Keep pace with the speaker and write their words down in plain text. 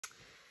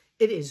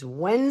It is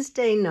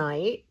Wednesday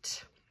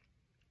night,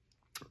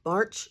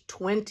 March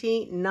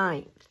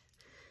 29th.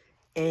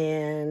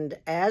 And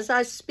as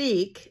I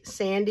speak,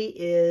 Sandy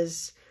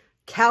is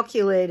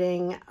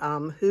calculating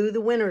who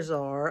the winners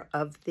are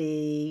of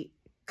the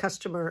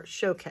customer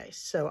showcase.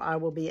 So I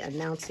will be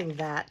announcing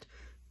that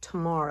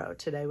tomorrow.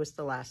 Today was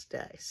the last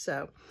day.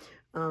 So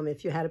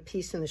if you had a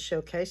piece in the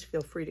showcase, feel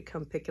free to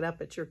come pick it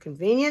up at your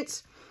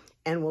convenience,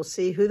 and we'll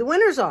see who the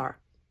winners are.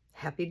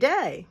 Happy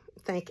day.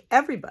 Thank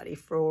everybody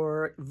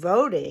for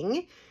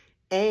voting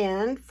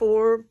and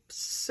for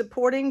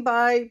supporting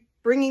by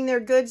bringing their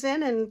goods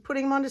in and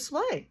putting them on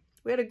display.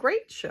 We had a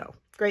great show.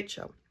 Great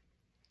show.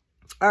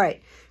 All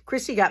right.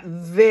 Chrissy got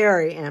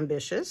very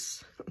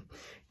ambitious,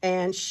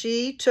 and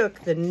she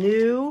took the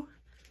new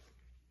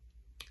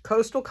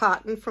coastal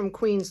cotton from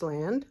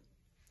Queensland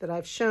that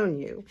I've shown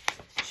you.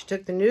 She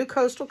took the new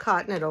coastal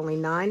cotton at only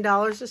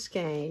 $9 a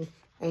skein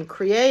and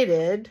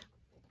created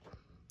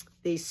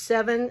the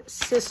Seven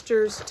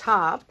Sisters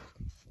top,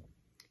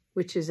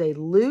 which is a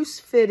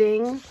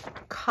loose-fitting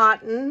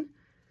cotton,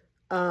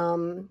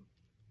 like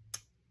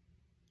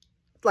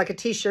a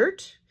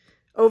t-shirt,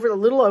 a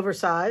little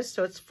oversized,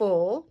 so it's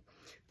full.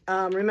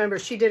 Remember,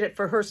 she did it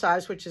for her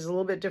size, which is a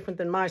little bit different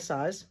than my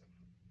size.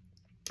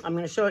 I'm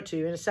going to show it to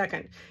you in a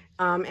second.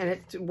 And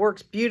it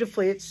works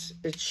beautifully. It's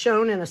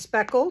shown in a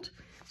speckled.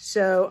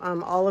 So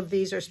all of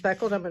these are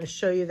speckled. I'm going to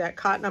show you that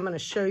cotton. I'm going to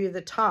show you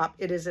the top.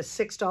 It is a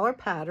 $6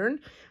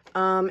 pattern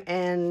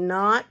and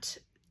not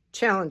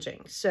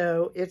challenging.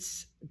 So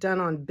it's done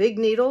on big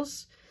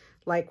needles,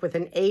 like with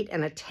an 8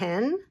 and a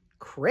 10.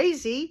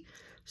 Crazy.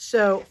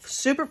 So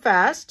super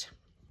fast.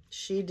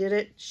 She did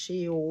it.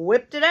 She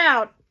whipped it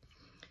out.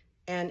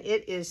 And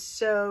it is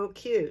so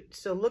cute.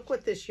 So look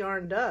what this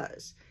yarn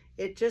does.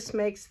 It just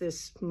makes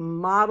this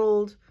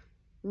mottled,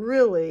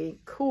 really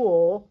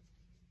cool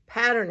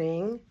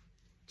patterning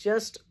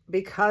just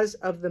because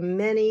of the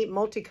many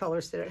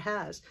multicolors that it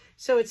has.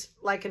 So it's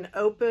like an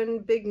open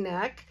big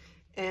neck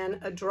and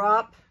a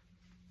drop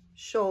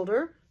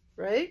shoulder,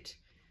 right?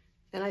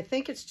 And I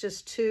think it's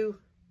just two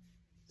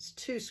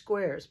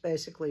squares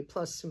basically,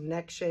 plus some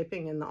neck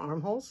shaping in the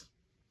armholes.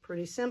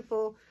 Pretty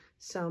simple.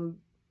 Some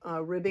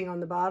ribbing on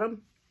the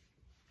bottom.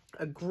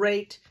 A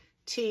great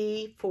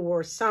tee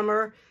for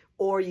summer,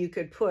 or you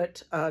could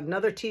put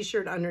another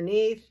t-shirt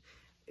underneath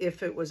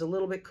if it was a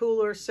little bit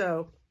cooler.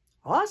 So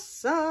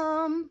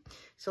awesome.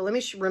 So let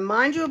me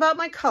remind you about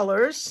my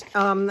colors.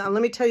 Let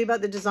me tell you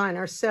about the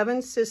designer,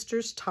 Seven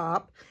Sisters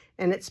top,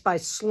 and it's by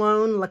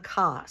Sloane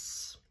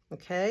Lacasse.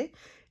 Okay.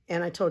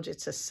 And I told you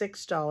it's a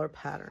 $6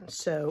 pattern.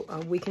 So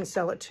we can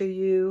sell it to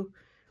you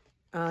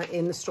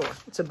in the store.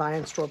 It's a buy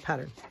in store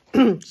pattern.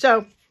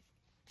 So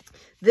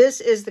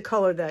this is the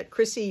color that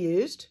Chrissy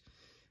used,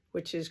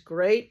 which is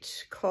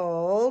great,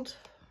 called,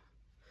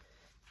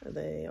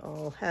 they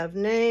all have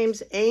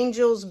names,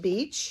 Angel's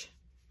Beach.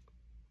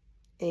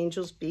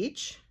 Angel's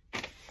Beach.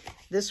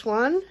 This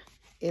one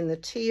in the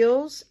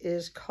teals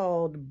is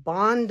called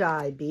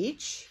Bondi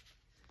Beach.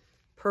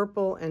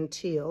 Purple and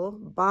teal,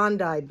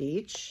 Bondi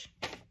Beach.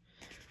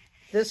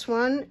 This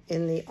one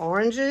in the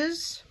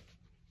oranges,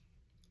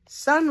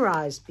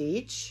 Sunrise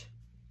Beach.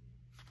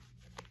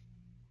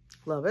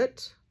 Love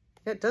it.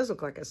 It does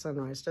look like a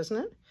sunrise, doesn't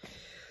it?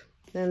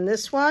 Then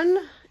this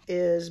one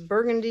is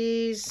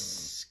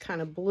burgundies, kind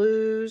of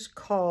blues,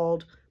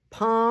 called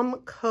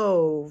Palm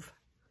Cove.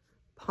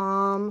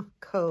 Palm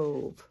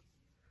Cove.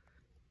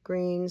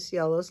 Greens,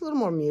 yellows, a little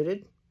more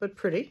muted, but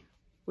pretty.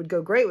 Would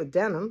go great with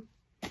denim.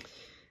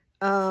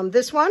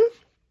 This one,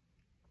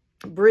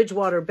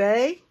 Bridgewater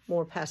Bay,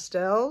 more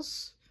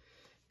pastels,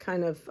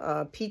 kind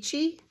of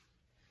peachy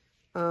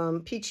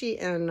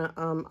and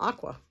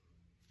aqua,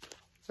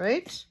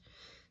 right?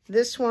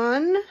 This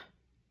one,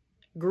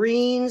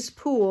 Greens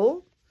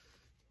Pool,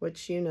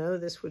 which, you know,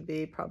 this would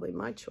be probably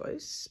my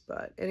choice.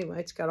 But anyway,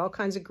 it's got all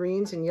kinds of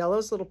greens and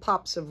yellows, little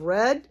pops of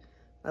red.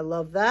 I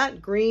love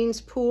that.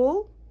 Greens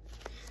Pool.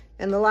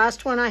 And the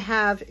last one I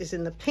have is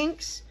in the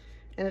pinks,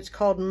 and it's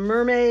called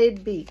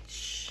Mermaid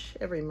Beach.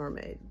 Every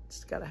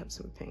mermaid's got to have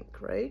some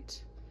pink, right?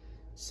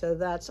 So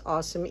that's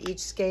awesome. Each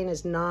skein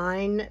is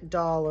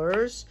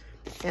 $9.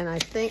 And I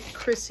think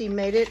Chrissy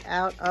made it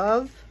out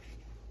of,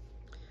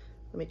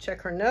 let me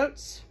check her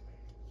notes.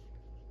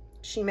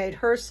 She made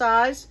her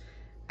size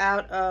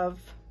out of,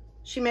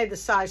 she made the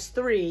size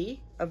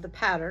 3 of the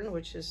pattern,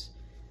 which is,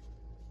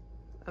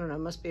 I don't know,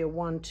 must be a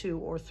 1, 2,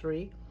 or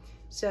 3.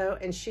 So,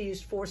 and she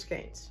used 4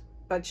 skeins,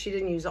 but she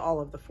didn't use all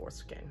of the 4th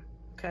skein,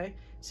 okay?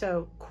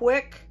 So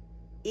quick,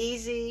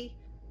 easy,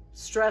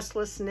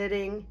 stressless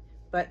knitting,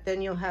 but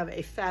then you'll have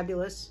a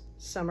fabulous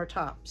summer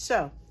top.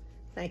 So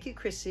thank you,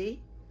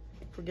 Chrissy,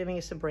 for giving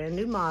us a brand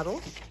new model.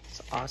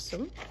 It's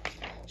awesome.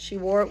 She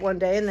wore it one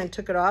day and then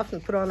took it off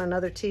and put on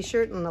another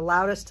t-shirt and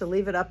allowed us to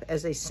leave it up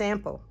as a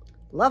sample.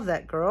 Love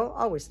that girl.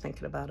 Always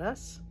thinking about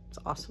us. It's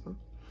awesome.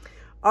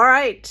 All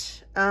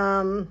right.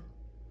 I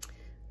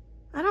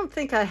don't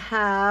think I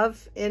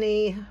have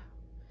any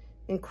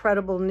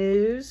incredible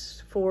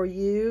news for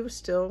you.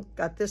 Still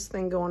got this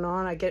thing going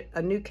on. I get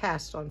a new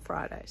cast on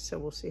Friday, so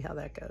we'll see how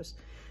that goes.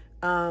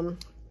 All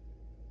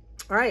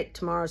right,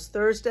 tomorrow's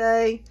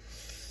Thursday.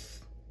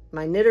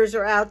 My knitters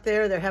are out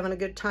there. They're having a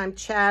good time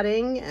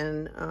chatting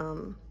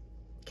and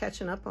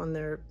catching up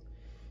on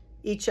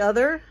each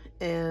other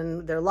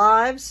and their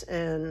lives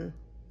and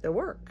their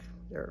work.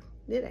 They're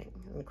knitting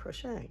and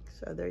crocheting.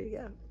 So there you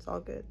go. It's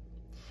all good.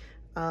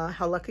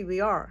 How lucky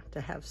we are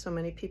to have so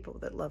many people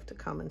that love to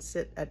come and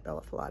sit at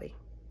Bella Filati.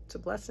 It's a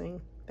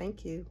blessing.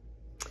 Thank you.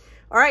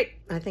 All right,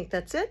 I think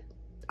that's it.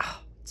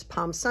 Oh, it's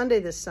Palm Sunday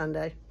this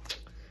Sunday. I'm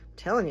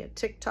telling you,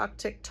 tick-tock,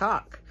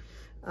 tick-tock.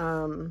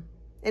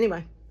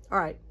 Anyway, all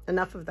right,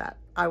 enough of that.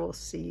 I will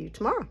see you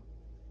tomorrow.